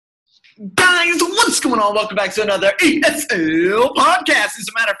Guys, what's going on? Welcome back to another ESL podcast. As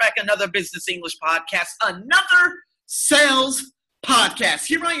a matter of fact, another business English podcast, another sales podcast.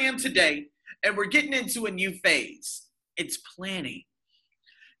 Here I am today, and we're getting into a new phase. It's planning.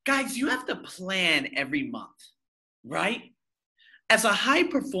 Guys, you have to plan every month, right? As a high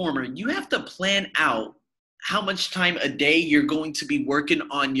performer, you have to plan out how much time a day you're going to be working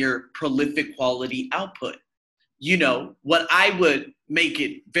on your prolific quality output. You know, what I would make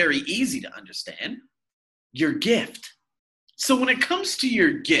it very easy to understand, your gift. So when it comes to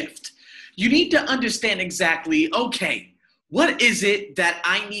your gift, you need to understand exactly, okay, what is it that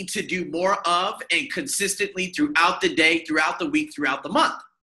I need to do more of and consistently throughout the day, throughout the week, throughout the month?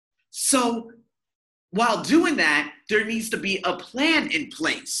 So while doing that, there needs to be a plan in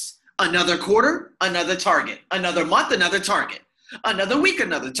place. Another quarter, another target. Another month, another target. Another week,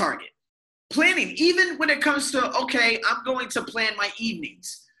 another target. Planning, even when it comes to, okay, I'm going to plan my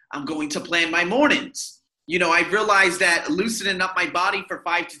evenings. I'm going to plan my mornings. You know, I've realized that loosening up my body for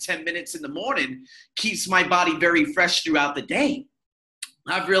 5 to 10 minutes in the morning keeps my body very fresh throughout the day.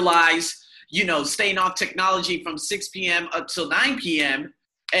 I've realized, you know, staying off technology from 6 p.m. up till 9 p.m.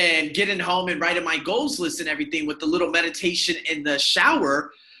 and getting home and writing my goals list and everything with the little meditation in the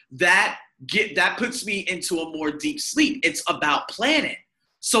shower, that puts me into a more deep sleep. It's about planning.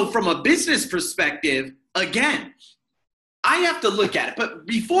 So from a business perspective, again, I have to look at it. But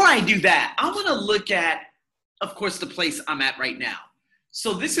before I do that, I want to look at, of course, the place I'm at right now.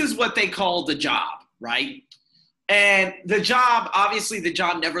 So this is what they call the job, right? And the job, obviously, the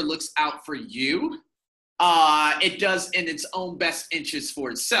job never looks out for you. It does in its own best interest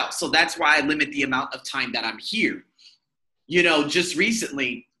for itself. So that's why I limit the amount of time that I'm here. You know, just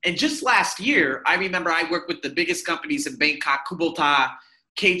recently, and just last year, I remember I worked with the biggest companies in Bangkok, Kubota,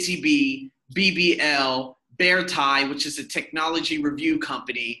 KTB, BBL, Beartie, which is a technology review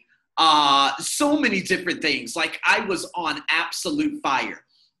company, so many different things. Like, I was on absolute fire.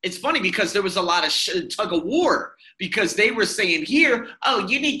 It's funny because there was a lot of tug of war because they were saying here, oh,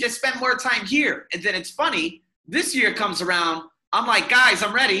 you need to spend more time here. And then it's funny, this year comes around, I'm like, guys,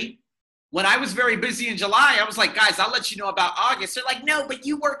 I'm ready. When I was very busy in July, I was like, guys, I'll let you know about August. They're like, no, but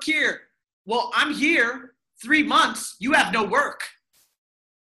you work here. Well, I'm here 3 months. You have no work.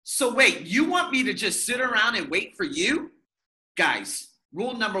 So wait, you want me to just sit around and wait for you? Guys,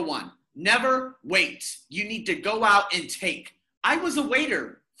 rule number 1, never wait. You need to go out and take. I was a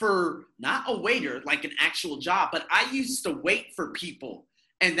waiter for, not a waiter like an actual job, but I used to wait for people.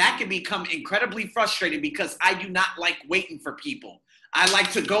 And that can become incredibly frustrating because I do not like waiting for people. I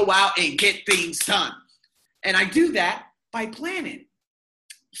like to go out and get things done. And I do that by planning.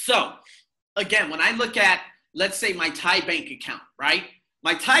 So again, when I look at, let's say, my Thai bank account, right?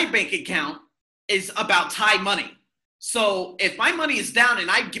 My Thai bank account is about Thai money. So if my money is down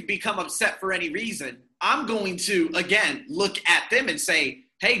and I become upset for any reason, I'm going to, again, look at them and say,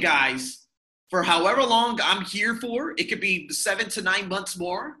 hey, guys, for however long I'm here for, it could be 7 to 9 months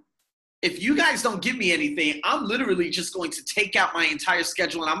more. If you guys don't give me anything, I'm literally just going to take out my entire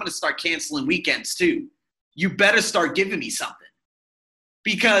schedule and I'm going to start canceling weekends too. You better start giving me something.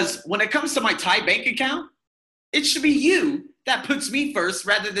 Because when it comes to my Thai bank account, it should be you that puts me first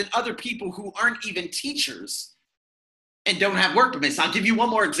rather than other people who aren't even teachers and don't have work permits. I'll give you one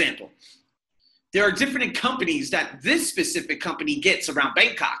more example. There are different companies that this specific company gets around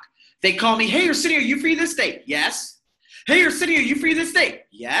Bangkok. They call me, hey, Arsenio, are you free this day? Yes. Hey, Arsenio, are you free this day?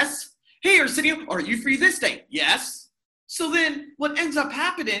 Yes. Hey, Arsenio, are you free this day? Yes. So then what ends up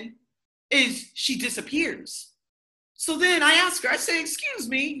happening is she disappears. So then I ask her, I say, excuse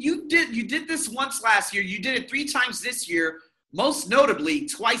me, you did this once last year. You did it 3 times this year, most notably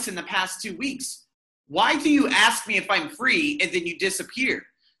twice in the past 2 weeks. Why do you ask me if I'm free and then you disappear?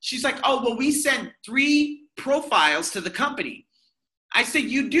 She's like, oh, well, we send 3 profiles to the company. I said,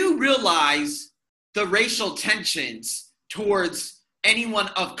 you do realize the racial tensions towards anyone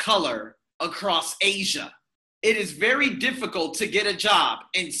of color across Asia. It is very difficult to get a job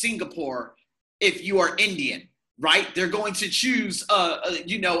in Singapore if you are Indian, right? They're going to choose, a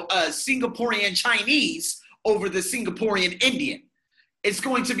Singaporean Chinese over the Singaporean Indian. It's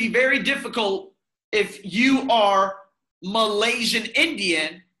going to be very difficult if you are Malaysian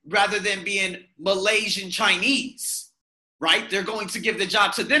Indian rather than being Malaysian Chinese, right? They're going to give the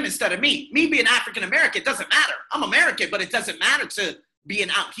job to them instead of me. Me being African American, it doesn't matter. I'm American, but it doesn't matter to being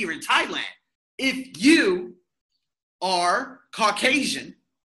out here in Thailand. If you are Caucasian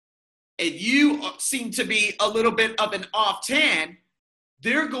and you seem to be a little bit of an off-tan,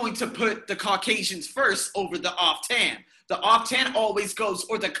 they're going to put the Caucasians first over the off-tan. The off-tan always goes,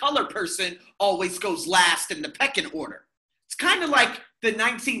 or the color person always goes last in the pecking order. It's kind of like the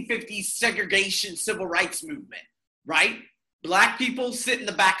 1950s segregation civil rights movement, right? Black people sit in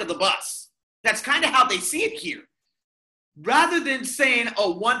the back of the bus. That's kind of how they see it here. Rather than saying a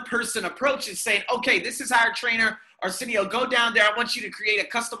one-person approach, is saying, okay, this is our trainer, Arsenio, go down there. I want you to create a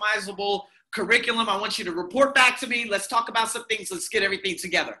customizable curriculum. I want you to report back to me. Let's talk about some things. Let's get everything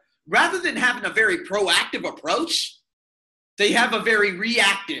together. Rather than having a very proactive approach, they have a very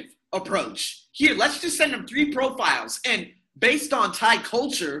reactive approach. Here, let's just send them 3 profiles. And based on Thai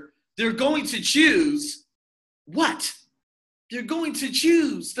culture, they're going to choose what? They're going to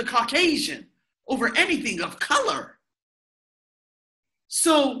choose the Caucasian over anything of color.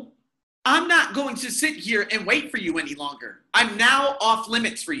 So I'm not going to sit here and wait for you any longer. I'm now off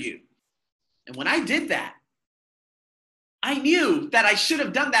limits for you. And when I did that, I knew that I should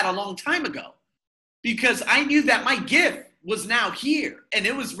have done that a long time ago, because I knew that my gift was now here and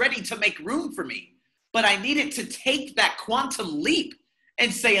it was ready to make room for me. But I needed to take that quantum leap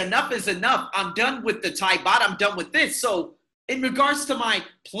and say, enough is enough. I'm done with the Thai bot. I'm done with this. So in regards to my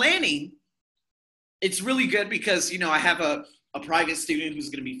planning, it's really good because, I have a private student who's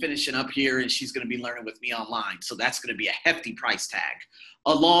going to be finishing up here, and she's going to be learning with me online. So that's going to be a hefty price tag,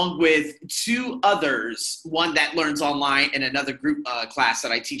 along with 2 others, one that learns online and another group class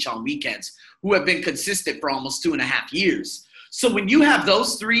that I teach on weekends, who have been consistent for almost 2.5 years. So when you have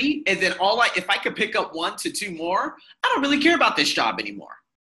those 3, and then if I could pick up 1 to 2 more, I don't really care about this job anymore,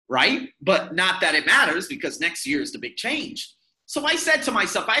 right? But not that it matters, because next year is the big change. So I said to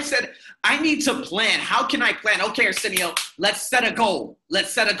myself, I need to plan. How can I plan? Okay, Arsenio, let's set a goal.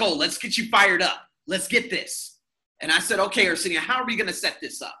 Let's get you fired up. Let's get this. And I said, okay, Arsenio, how are we going to set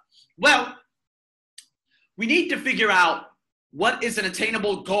this up? Well, we need to figure out what is an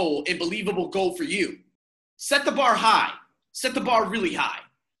attainable goal, a believable goal for you. Set the bar high. Set the bar really high.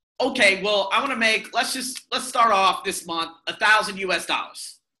 Okay, well, I want to make, let's start off this month,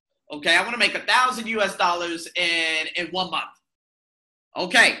 $1,000. Okay, I want to make $1,000 in 1 month.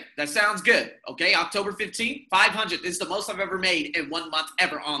 Okay, that sounds good. Okay, October 15th, 500. This is the most I've ever made in 1 month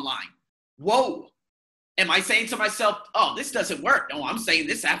ever online. Whoa. Am I saying to myself, oh, this doesn't work? No, I'm saying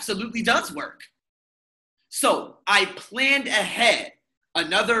this absolutely does work. So I planned ahead.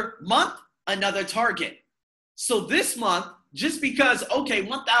 Another month, another target. So this month, just because, okay,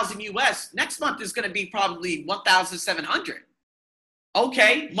 1,000 US, next month is going to be probably 1,700.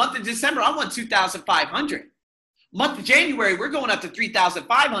 Okay, month of December, I want 2,500. Month of January, we're going up to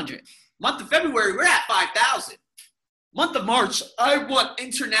 3,500. Month of February, we're at 5,000. Month of March, I want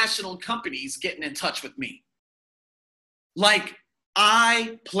international companies getting in touch with me. Like,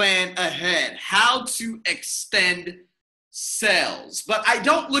 I plan ahead how to extend sales. But I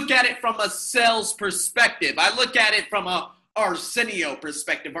don't look at it from a sales perspective. I look at it from a Arsenio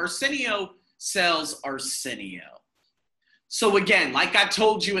perspective. Arsenio sells Arsenio. So again, like I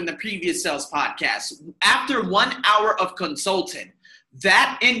told you in the previous sales podcast, after 1 hour of consulting,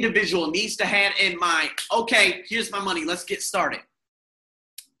 that individual needs to hand in okay, here's my money, let's get started.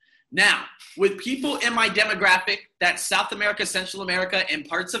 Now, with people in my demographic, that's South America, Central America, and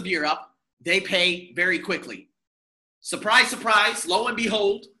parts of Europe, they pay very quickly. Surprise, surprise, lo and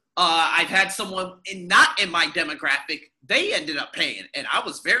behold, I've had someone not in my demographic, they ended up paying, and I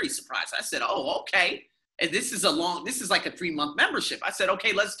was very surprised. I said, oh, okay. And this is like a 3-month membership. I said,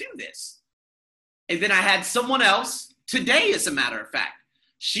 okay, let's do this. And then I had someone else today, as a matter of fact.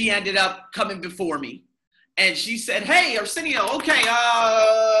 She ended up coming before me. And she said, hey, Arsenio, okay,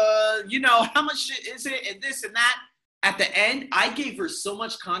 how much is it? And this and that. At the end, I gave her so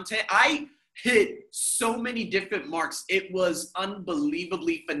much content. I hit so many different marks. It was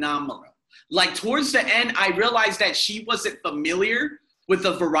unbelievably phenomenal. Like towards the end, I realized that she wasn't familiar with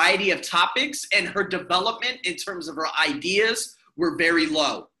a variety of topics, and her development in terms of her ideas were very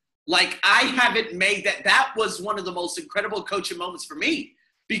low. Like I haven't made that was one of the most incredible coaching moments for me.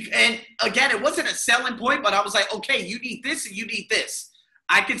 And again, it wasn't a selling point, but I was like, okay, you need this and you need this.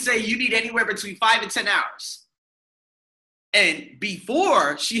 I could say you need anywhere between 5 and 10 hours. And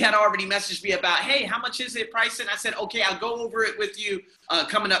before, she had already messaged me about, hey, how much is it pricing? I said, okay, I'll go over it with you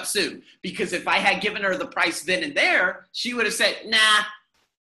coming up soon. Because if I had given her the price then and there, she would have said, nah,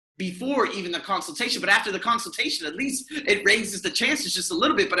 before even the consultation. But after the consultation, at least it raises the chances just a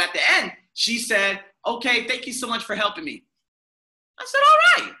little bit. But at the end, she said, okay, thank you so much for helping me. I said,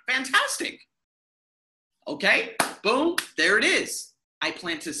 all right, fantastic. Okay, boom, there it is. I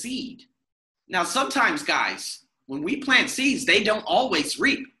plant a seed. Now, sometimes, guys, when we plant seeds, they don't always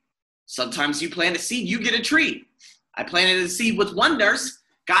reap. Sometimes you plant a seed, you get a tree. I planted a seed with one nurse,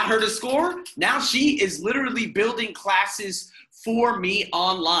 got her to score. Now she is literally building classes for me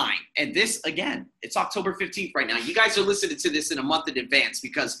online. And this, again, it's October 15th right now. You guys are listening to this in a month in advance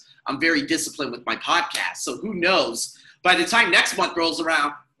because I'm very disciplined with my podcast. So who knows? By the time next month rolls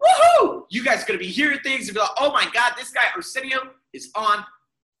around, woohoo! You guys are going to be hearing things and be like, oh my God, this guy Arsenio is on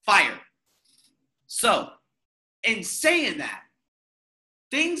fire. So, in saying that,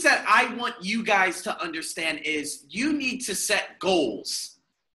 things that I want you guys to understand is you need to set goals.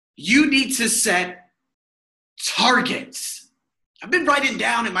 You need to set targets. I've been writing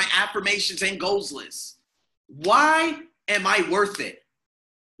down in my affirmations and goals list. Why am I worth it?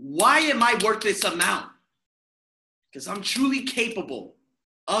 Why am I worth this amount? Because I'm truly capable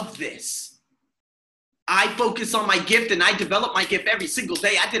of this. I focus on my gift and I develop my gift every single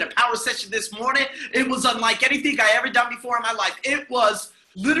day. I did a power session this morning. It was unlike anything I ever done before in my life. It was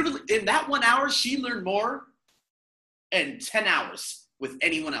literally, in that 1 hour, she learned more in 10 hours with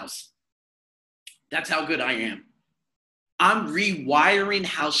anyone else. That's how good I am. I'm rewiring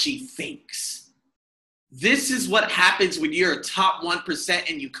how she thinks. This is what happens when you're a top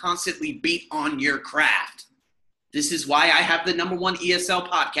 1% and you constantly beat on your craft. This is why I have the #1 ESL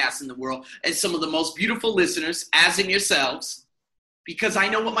podcast in the world and some of the most beautiful listeners, as in yourselves, because I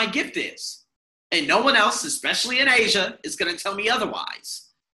know what my gift is. And no one else, especially in Asia, is going to tell me otherwise.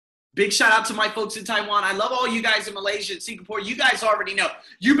 Big shout out to my folks in Taiwan. I love all you guys in Malaysia and Singapore. You guys already know.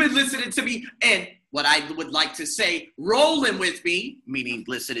 You've been listening to me, and what I would like to say, rolling with me, meaning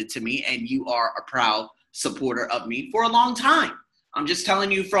listening to me, and you are a proud supporter of me for a long time. I'm just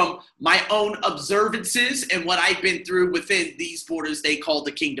telling you from my own observances and what I've been through within these borders they call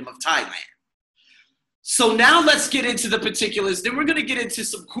the Kingdom of Thailand. So now let's get into the particulars. Then we're going to get into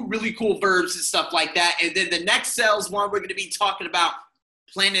some really cool verbs and stuff like that. And then the next sales one, we're going to be talking about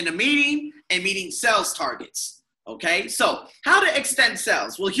planning a meeting and meeting sales targets. Okay, so how to extend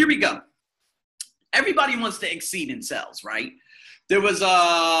sales. Well, here we go. Everybody wants to exceed in sales, right? There was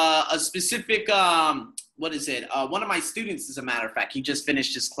a specific, one of my students, as a matter of fact, he just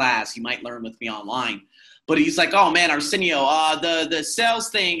finished his class. He might learn with me online. But he's like, oh, man, Arsenio, the sales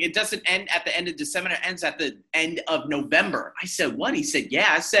thing, it doesn't end at the end of December. It ends at the end of November. I said, what? He said, yeah.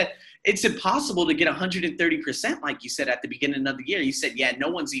 I said, it's impossible to get 130% like you said at the beginning of the year. He said, yeah, no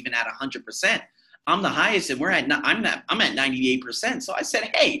one's even at 100%. I'm the highest, and I'm at 98%. So I said,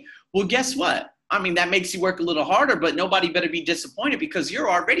 hey, well, guess what? I mean, that makes you work a little harder, but nobody better be disappointed because you're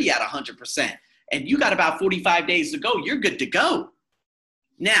already at 100%. And you got about 45 days to go. You're good to go.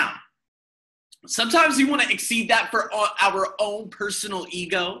 Now, sometimes we want to exceed that for our own personal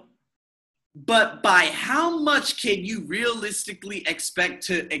ego. But by how much can you realistically expect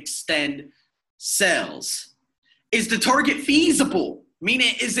to extend sales? Is the target feasible?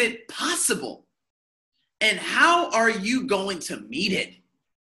 Meaning, is it possible? And how are you going to meet it?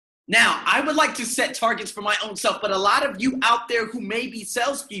 Now, I would like to set targets for my own self, but a lot of you out there who may be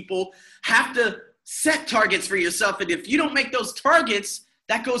salespeople have to set targets for yourself. And if you don't make those targets,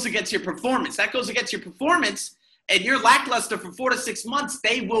 that goes against your performance. That goes against your performance, and you're lackluster for 4 to 6 months,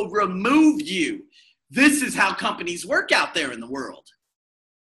 they will remove you. This is how companies work out there in the world.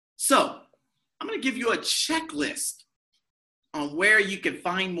 So I'm going to give you a checklist on where you can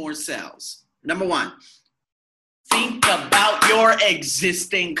find more sales. Number 1. Think about your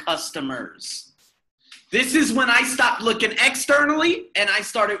existing customers. This is when I stopped looking externally and I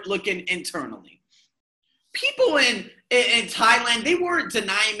started looking internally. People in Thailand, they weren't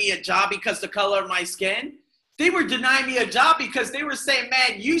denying me a job because of the color of my skin. They were denying me a job because they were saying,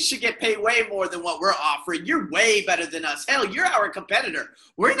 man, you should get paid way more than what we're offering. You're way better than us. Hell, you're our competitor.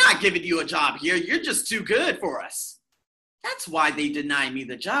 We're not giving you a job here. You're just too good for us. That's why they deny me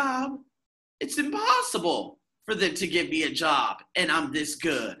the job. It's impossible for them to give me a job, and I'm this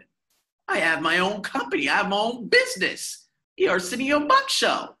good. I have my own company. I have my own business. The Arsenio Buck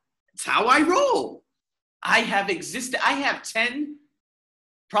Show. It's how I roll. I have 10,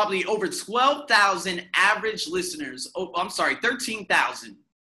 probably over 12,000 average listeners. 13,000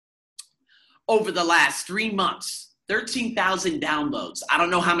 over the last 3 months. 13,000 downloads. I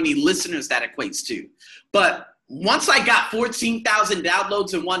don't know how many listeners that equates to. But once I got 14,000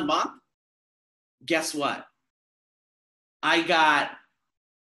 downloads in 1 month, guess what? I got,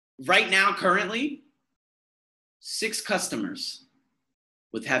 right now, currently, 6 customers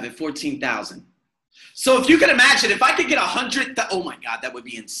with having 14,000. So if you can imagine, if I could get 100, oh my God, that would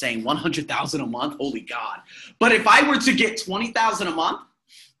be insane. 100,000 a month, holy God. But if I were to get 20,000 a month,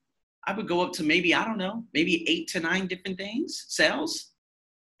 I would go up to maybe 8 to 9 different things, sales.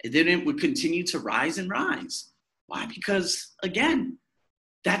 And then it would continue to rise and rise. Why? Because, again,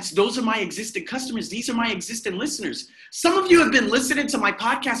 those are my existing customers. These are my existing listeners. Some of you have been listening to my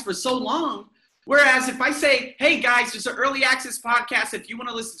podcast for so long, Whereas if I say, hey guys, there's an early access podcast. If you want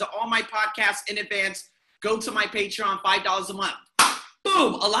to listen to all my podcasts in advance, go to my Patreon, $5 a month.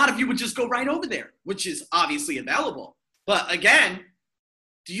 Boom, a lot of you would just go right over there, which is obviously available. But again,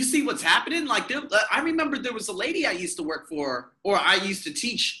 do you see what's happening? Like, I remember there was a lady I used to work for, or I used to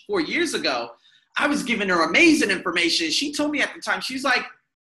teach 4 years ago. I was giving her amazing information. She told me at the time, she's like,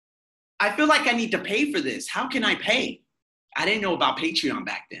 I feel like I need to pay for this. How can I pay? I didn't know about Patreon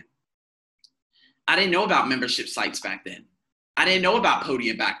back then. I didn't know about membership sites back then. I didn't know about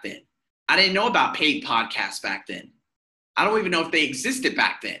Podia back then. I didn't know about paid podcasts back then. I don't even know if they existed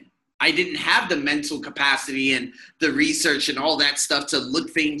back then. I didn't have the mental capacity and the research and all that stuff to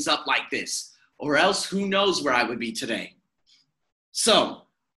look things up like this, or else who knows where I would be today. So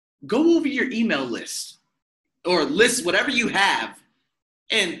go over your email list or list whatever you have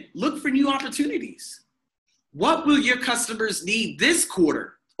and look for new opportunities. What will your customers need this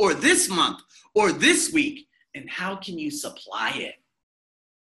quarter or this month or this week, and how can you supply it?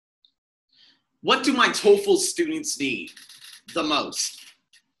 What do my TOEFL students need the most?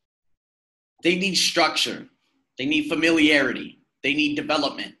 They need structure. They need familiarity. They need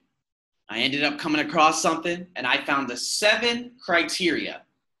development. I ended up coming across something, and I found the 7 criteria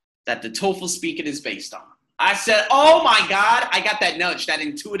that the TOEFL speaking is based on. I said, oh my God, I got that nudge, that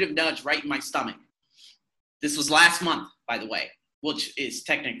intuitive nudge right in my stomach. This was last month, by the way, which is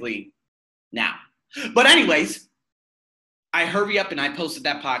technically now. But anyways, I hurry up and I posted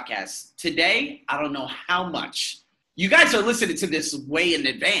that podcast. Today, I don't know how much. You guys are listening to this way in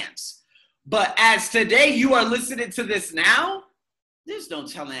advance. But as today you are listening to this now, there's no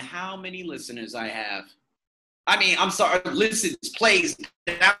telling how many listeners I have. I mean, I'm sorry, listens, plays,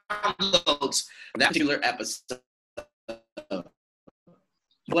 downloads that particular episode.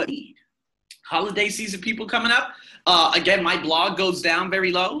 What need? Holiday season people coming up. Again, my blog goes down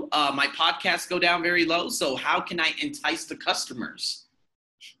very low. My podcasts go down very low. So how can I entice the customers,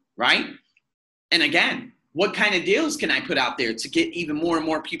 right? And again, what kind of deals can I put out there to get even more and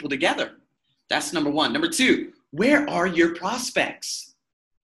more people together? That's number one. Number two, where are your prospects?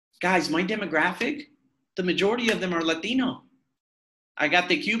 Guys, my demographic, the majority of them are Latino. I got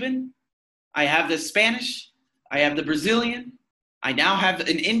the Cuban. I have the Spanish. I have the Brazilian. I now have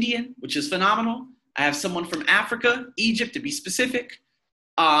an Indian, which is phenomenal. I have someone from Africa, Egypt to be specific.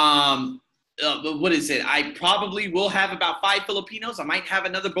 What is it? I probably will have about 5 Filipinos. I might have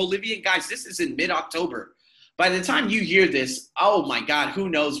another Bolivian. Guys, this is in mid-October. By the time you hear this, oh my God, who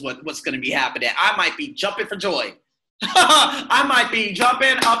knows what's going to be happening. I might be jumping for joy. I might be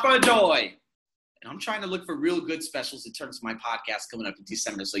jumping up for joy. And I'm trying to look for real good specials in terms of my podcast coming up in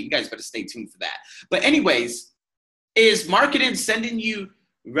December. So you guys better stay tuned for that. But anyways, is marketing sending you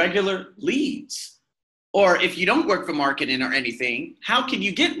regular leads? Or if you don't work for marketing or anything, how can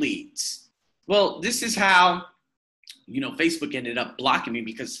you get leads? Well, this is how, Facebook ended up blocking me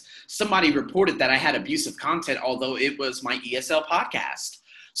because somebody reported that I had abusive content, although it was my ESL podcast.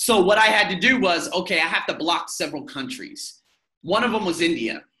 So what I had to do was, okay, I have to block several countries. One of them was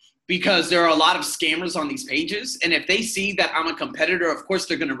India, because there are a lot of scammers on these pages. And if they see that I'm a competitor, of course,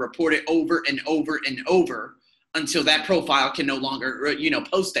 they're going to report it over and over and over until that profile can no longer,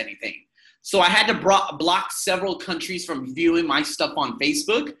 post anything. So I had to block several countries from viewing my stuff on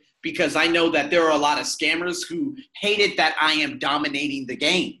Facebook because I know that there are a lot of scammers who hated that I am dominating the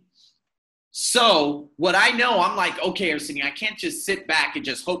game. So what I know, I'm like, okay, Arsenio, I can't just sit back and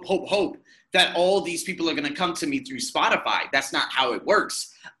just hope that all these people are going to come to me through Spotify. That's not how it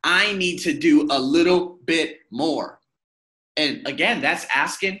works. I need to do a little bit more. And again, that's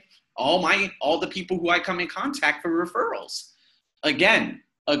asking all the people who I come in contact for referrals. Again,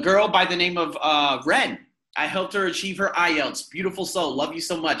 a girl by the name of Ren. I helped her achieve her IELTS. Beautiful soul. Love you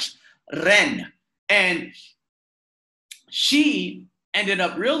so much. Ren. And she ended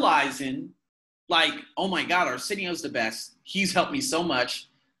up realizing, like, oh my God, Arsenio's the best. He's helped me so much.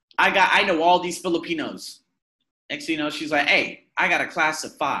 I know all these Filipinos. Next thing you know, she's like, hey, I got a class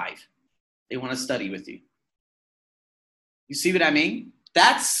of 5. They want to study with you. You see what I mean?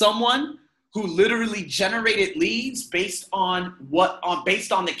 That's someone who literally generated leads based on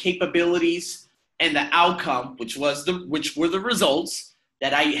the capabilities and the outcome, which were the results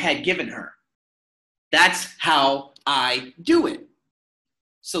that I had given her. That's how I do it.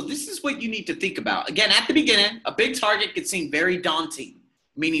 So this is what you need to think about. Again, at the beginning, a big target could seem very daunting,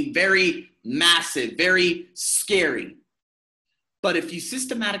 meaning very massive, very scary. But if you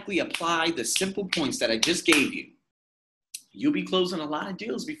systematically apply the simple points that I just gave you, you'll be closing a lot of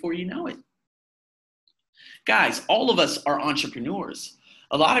deals before you know it. Guys, all of us are entrepreneurs.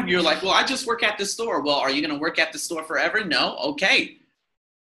 A lot of you are like, well, I just work at the store. Well, are you going to work at the store forever? No? Okay.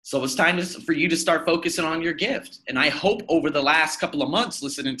 So it's time for you to start focusing on your gift. And I hope over the last couple of months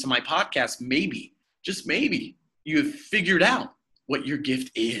listening to my podcast, maybe, just maybe, you have figured out what your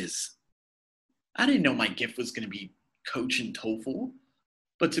gift is. I didn't know my gift was going to be coaching TOEFL.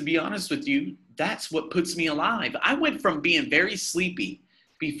 But to be honest with you, that's what puts me alive. I went from being very sleepy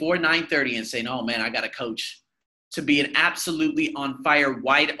before 9:30 and saying, oh man, I got to coach, to being absolutely on fire,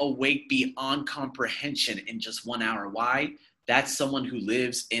 wide awake, beyond comprehension in just 1 hour. Why? That's someone who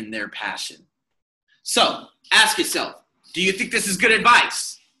lives in their passion. So ask yourself, do you think this is good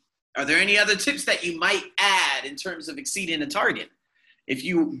advice? Are there any other tips that you might add in terms of exceeding a target? If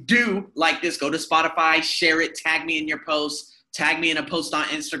you do like this, go to Spotify, share it, tag me in your post, tag me in a post on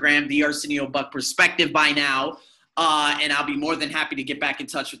Instagram, the Arsenio Buck Perspective by now, and I'll be more than happy to get back in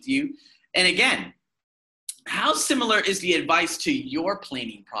touch with you. And again, how similar is the advice to your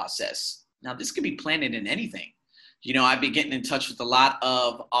planning process? Now, this could be planning in anything. You know, I've been getting in touch with a lot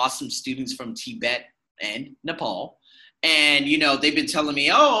of awesome students from Tibet and Nepal. And, you know, they've been telling me,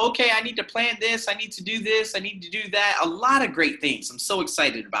 oh, okay, I need to plan this. I need to do this. I need to do that. A lot of great things. I'm so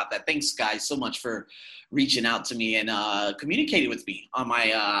excited about that. Thanks, guys, so much for reaching out to me and communicating with me on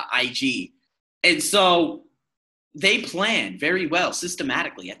my IG. And so they plan very well,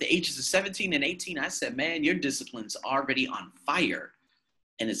 systematically. At the ages of 17 and 18, I said, man, your discipline's already on fire.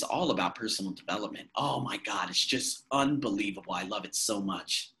 And it's all about personal development. Oh, my God, it's just unbelievable. I love it so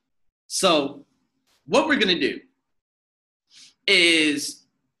much. So what we're going to do is,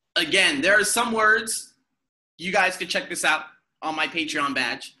 again, there are some words. You guys can check this out on my Patreon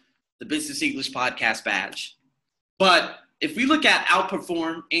badge, the Business English Podcast badge. But if we look at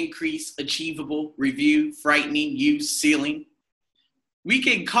outperform, increase, achievable, review, frightening, use, ceiling, we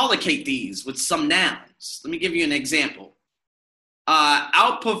can collocate these with some nouns. Let me give you an example.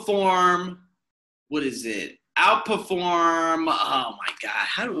 Outperform, what is it? Outperform, oh my God,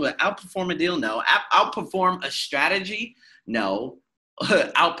 how do I outperform a deal? No. Outperform a strategy? No.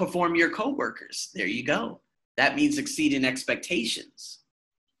 Outperform your coworkers. There you go. That means exceeding expectations.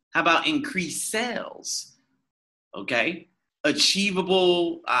 How about increase sales? Okay.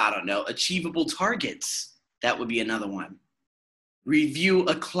 Achievable, achievable targets. That would be another one. Review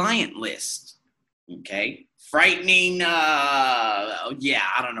a client list. Okay. Frightening,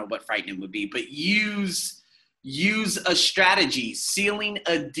 I don't know what frightening would be, but use a strategy. Sealing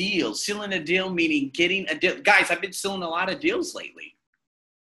a deal. Sealing a deal meaning getting a deal. Guys, I've been sealing a lot of deals lately.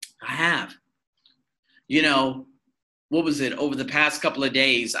 I have. You know, what was it? Over the past couple of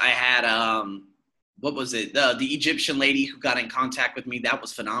days, I had, the Egyptian lady who got in contact with me. That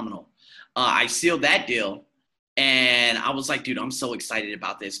was phenomenal. I sealed that deal. And I was like, dude, I'm so excited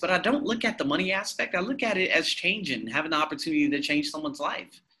about this. But I don't look at the money aspect. I look at it as changing, having the opportunity to change someone's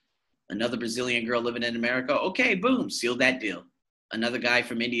life. Another Brazilian girl living in America. Okay, boom, seal that deal. Another guy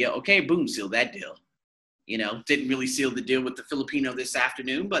from India. Okay, boom, seal that deal. You know, didn't really seal the deal with the Filipino this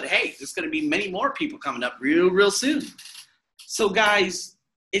afternoon. But hey, there's going to be many more people coming up real soon. So guys,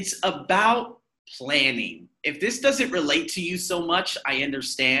 it's about planning. If this doesn't relate to you so much, I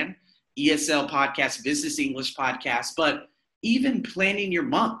understand. ESL podcast, Business English podcast, but even planning your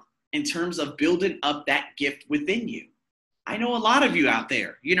month in terms of building up that gift within you. I know a lot of you out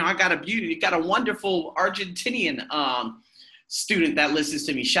there. You know, I got a wonderful Argentinian student that listens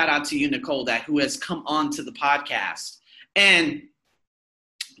to me. Shout out to you, Nicole, who has come on to the podcast. And,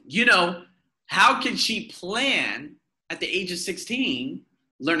 you know, how can she plan at the age of 16,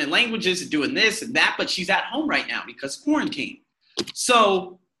 learning languages and doing this and that, but she's at home right now because of quarantine.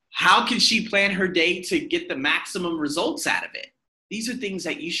 So how can she plan her day to get the maximum results out of it? These are things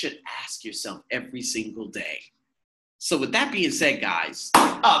that you should ask yourself every single day. So with that being said, guys,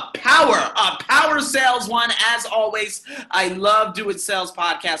 a power sales one, as always. I love doing sales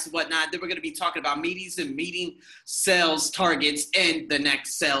podcasts and whatnot. Then we're going to be talking about meetings and meeting sales targets in the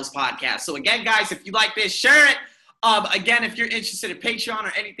next sales podcast. So again, guys, if you like this, share it. Again, if you're interested in Patreon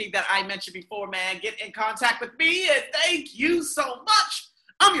or anything that I mentioned before, man, get in contact with me. And thank you so much.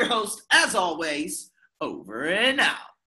 I'm your host, as always, over and out.